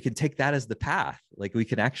 and we can take that as the path. Like we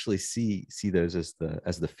can actually see those as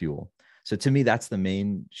the fuel. So to me, that's the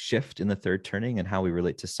main shift in the third turning, and how we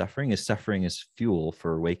relate to suffering is fuel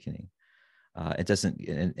for awakening. It doesn't,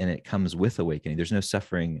 and it comes with awakening. There's no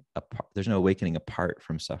suffering, there's no awakening apart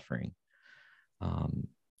from suffering.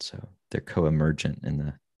 So they're co-emergent in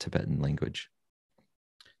the Tibetan language.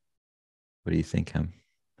 What do you think, Em?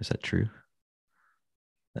 Is that true?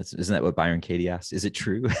 Isn't that what Byron Katie asked? Is it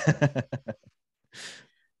true?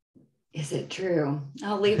 Is it true?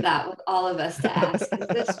 I'll leave that with all of us to ask. Is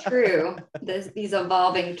this true? These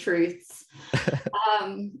evolving truths.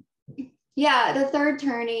 The third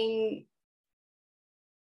turning,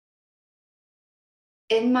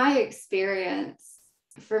 in my experience,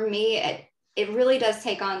 for me, it really does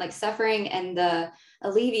take on like suffering, and the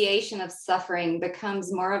alleviation of suffering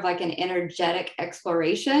becomes more of like an energetic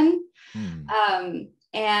exploration.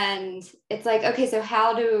 And it's like, okay, so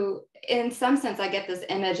how in some sense, I get this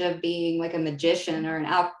image of being like a magician or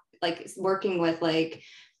like working with like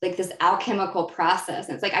this alchemical process.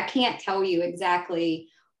 And it's like, I can't tell you exactly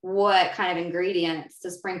what kind of ingredients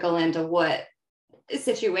to sprinkle into what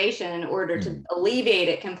situation in order to alleviate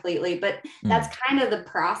it completely. But that's kind of the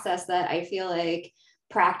process that I feel like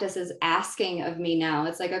practice is asking of me now.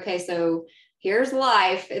 It's like, okay, so here's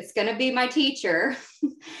life. It's going to be my teacher.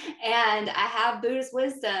 And I have Buddhist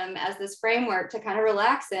wisdom as this framework to kind of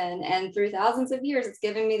relax in. And through thousands of years, it's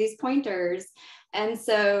giving me these pointers. And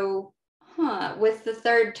so With the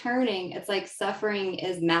third turning, it's like suffering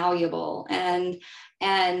is malleable, and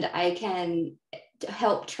I can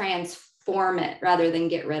help transform it rather than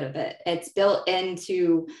get rid of it. It's built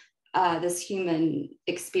into this human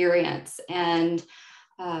experience, and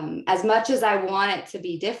as much as I want it to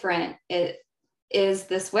be different, it is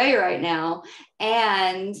this way right now,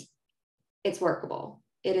 and it's workable.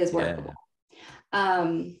 It is workable. Yeah.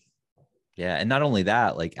 Um, Yeah. And not only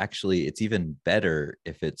that, like actually it's even better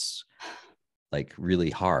if it's like really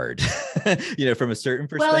hard, from a certain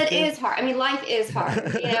Well, it perspective. is hard. I mean, life is hard.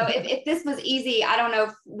 If this was easy, I don't know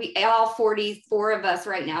if we all 44 of us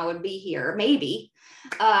right now would be here, maybe.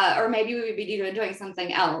 Or maybe we would be doing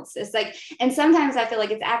something else. It's like, and sometimes I feel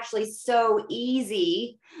like it's actually so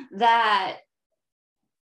easy that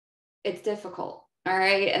it's difficult. All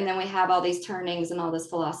right. And then we have all these turnings and all this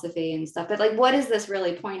philosophy and stuff. But like, what is this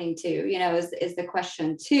really pointing to? Is the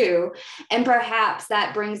question too. And perhaps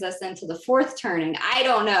that brings us into the fourth turning. I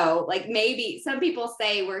don't know. Like maybe some people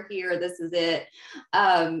say we're here, this is it.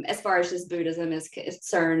 As far as just Buddhism is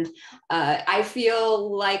concerned. I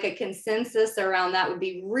feel like a consensus around that would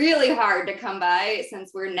be really hard to come by,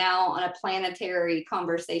 since we're now on a planetary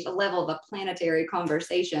conversation, a level of a planetary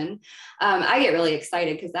conversation. I get really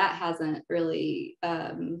excited because that hasn't really,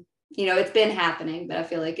 it's been happening, but I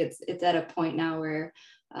feel like it's at a point now where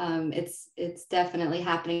it's definitely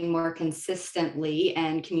happening more consistently,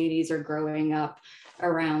 and communities are growing up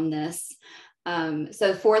around this.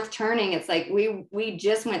 So fourth turning, it's like we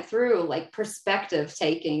just went through like perspective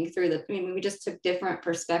taking through we just took different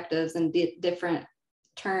perspectives and different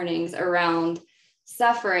turnings around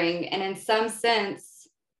suffering, and in some sense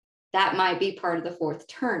that might be part of the fourth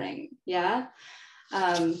turning. Yeah.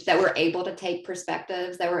 That we're able to take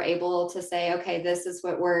perspectives, that we're able to say, okay, this is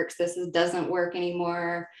what works, doesn't work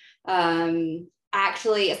anymore.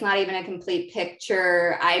 Actually, it's not even a complete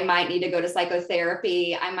picture. I might need to go to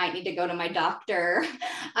psychotherapy. I might need to go to my doctor.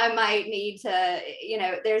 I might need to,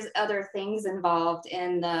 there's other things involved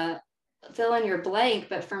in the fill in your blank.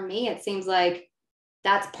 But for me, it seems like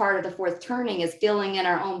that's part of the fourth turning, is filling in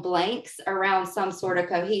our own blanks around some sort of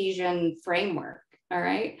cohesion framework. All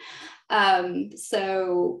right.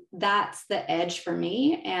 So that's the edge for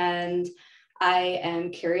me. And I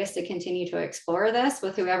am curious to continue to explore this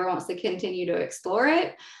with whoever wants to continue to explore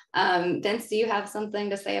it. Vince, do you have something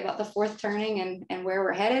to say about the fourth turning and where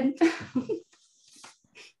we're headed?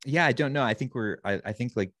 Yeah, I don't know. I think I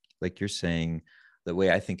think like you're saying, the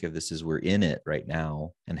way I think of this is we're in it right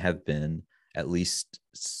now and have been at least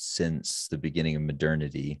since the beginning of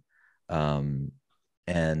modernity.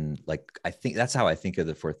 And like, I think that's how I think of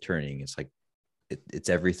the fourth turning. It's like, it's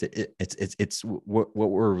everything. It's what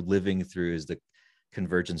we're living through is the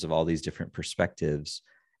convergence of all these different perspectives,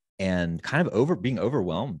 and kind of being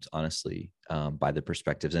overwhelmed, honestly, by the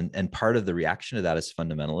perspectives. And part of the reaction to that is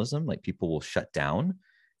fundamentalism. Like people will shut down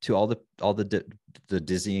to all the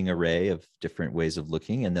dizzying array of different ways of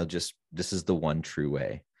looking, and this is the one true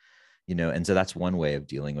way, and so that's one way of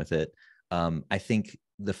dealing with it. I think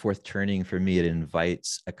the fourth turning for me, it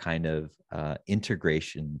invites a kind of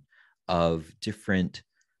integration of different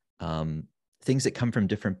things that come from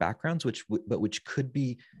different backgrounds, which could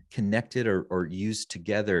be connected or used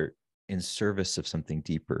together in service of something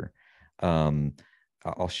deeper.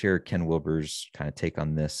 I'll share Ken Wilber's kind of take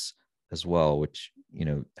on this as well, which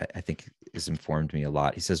I think has informed me a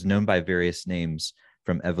lot. He says, known by various names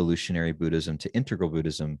from evolutionary Buddhism to integral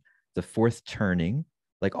Buddhism, the fourth turning,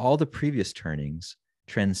 like all the previous turnings,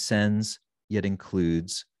 transcends yet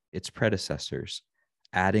includes its predecessors,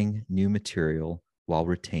 adding new material while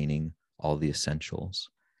retaining all the essentials.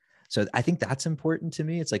 So I think that's important to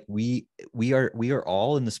me. It's like we are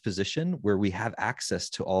all in this position where we have access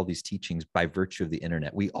to all these teachings by virtue of the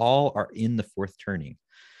internet. We all are in the fourth turning,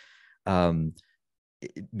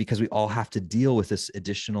 because we all have to deal with this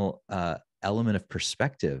additional element of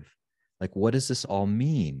perspective. Like, what does this all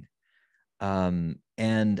mean?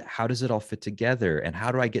 And how does it all fit together? And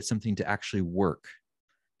how do I get something to actually work,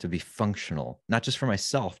 to be functional, not just for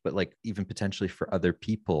myself, but like even potentially for other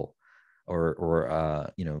people, or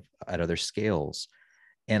at other scales.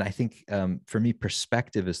 And I think for me,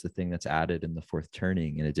 perspective is the thing that's added in the fourth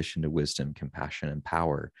turning, in addition to wisdom, compassion, and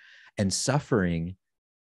power. And suffering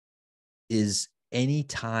is any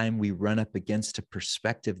time we run up against a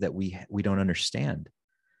perspective that we don't understand,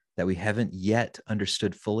 that we haven't yet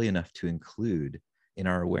understood fully enough to include in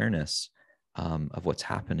our awareness of what's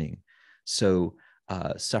happening. So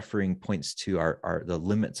suffering points to the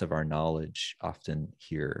limits of our knowledge often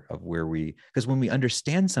here, of where because when we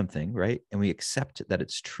understand something, right, and we accept that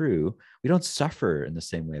it's true, we don't suffer in the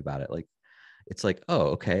same way about it. Like it's like,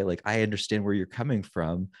 oh, okay, like I understand where you're coming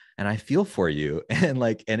from and I feel for you. And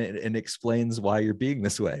like, and it explains why you're being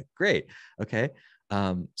this way. Great. Okay.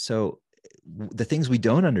 So the things we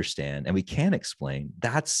don't understand and we can't explain,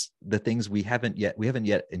 that's the things we haven't yet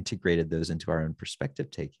integrated those into our own perspective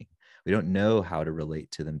taking. We don't know how to relate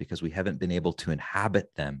to them because we haven't been able to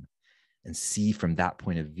inhabit them and see from that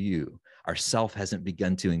point of view. Our self hasn't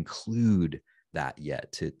begun to include that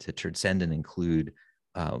yet, to transcend and include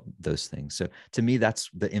those things. So to me, that's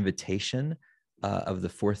the invitation of the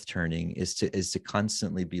fourth turning, is to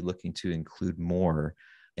constantly be looking to include more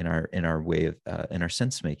in our way of in our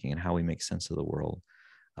sense making and how we make sense of the world,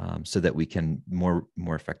 so that we can more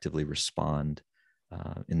effectively respond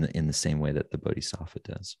in the same way that the Bodhisattva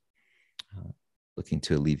does, looking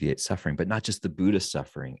to alleviate suffering, but not just the Buddhist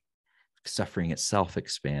suffering. Suffering itself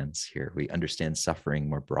expands here. We understand suffering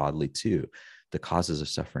more broadly too. The causes of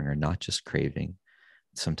suffering are not just craving.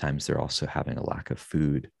 Sometimes they're also having a lack of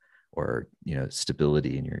food or,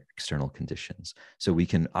 stability in your external conditions. So we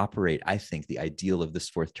can operate, I think the ideal of this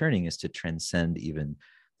fourth turning is to transcend even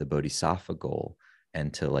the Bodhisattva goal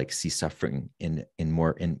and to like see suffering in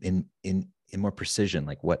more precision,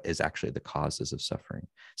 like what is actually the causes of suffering.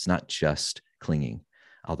 It's not just clinging,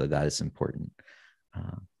 although that is important.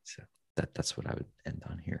 So that's what I would end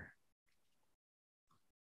on here.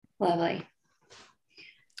 Lovely.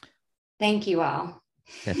 Thank you all.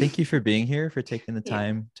 Yeah, thank you for being here, for taking the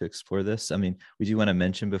time to explore this. I mean, we do want to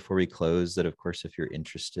mention before we close that, of course, if you're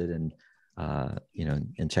interested in,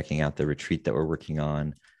 in checking out the retreat that we're working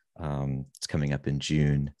on, it's coming up in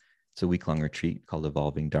June. It's a week-long retreat called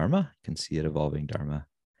Evolving Dharma. You can see it at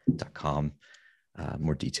evolvingdharma.com.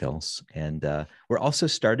 More details. And we're also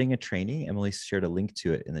starting a training. Emily shared a link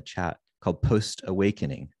to it in the chat, called Post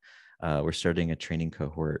Awakening. We're starting a training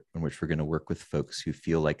cohort in which we're going to work with folks who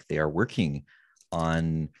feel like they are working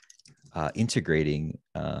on integrating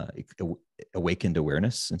awakened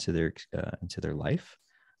awareness into their life.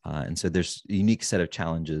 And so there's a unique set of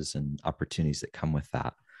challenges and opportunities that come with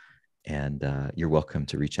that. And you're welcome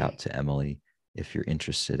to reach out to Emily if you're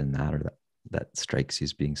interested in that, or that strikes you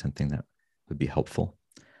as being something that would be helpful.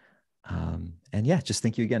 And yeah, just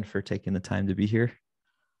thank you again for taking the time to be here.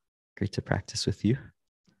 Great to practice with you.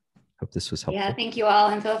 Hope this was helpful. Yeah, thank you all.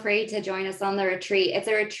 And feel free to join us on the retreat. It's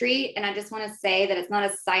a retreat. And I just want to say that it's not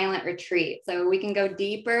a silent retreat. So we can go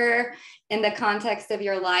deeper in the context of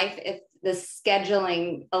your life if the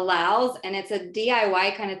scheduling allows. And it's a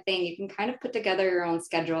DIY kind of thing. You can kind of put together your own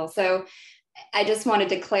schedule. So I just wanted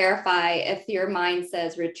to clarify, if your mind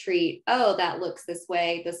says retreat, oh, that looks this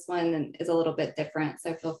way, this one is a little bit different.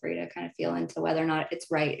 So feel free to kind of feel into whether or not it's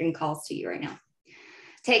right and calls to you right now.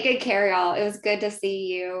 Take good care, y'all. It was good to see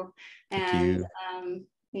you. And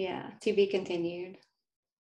yeah, to be continued.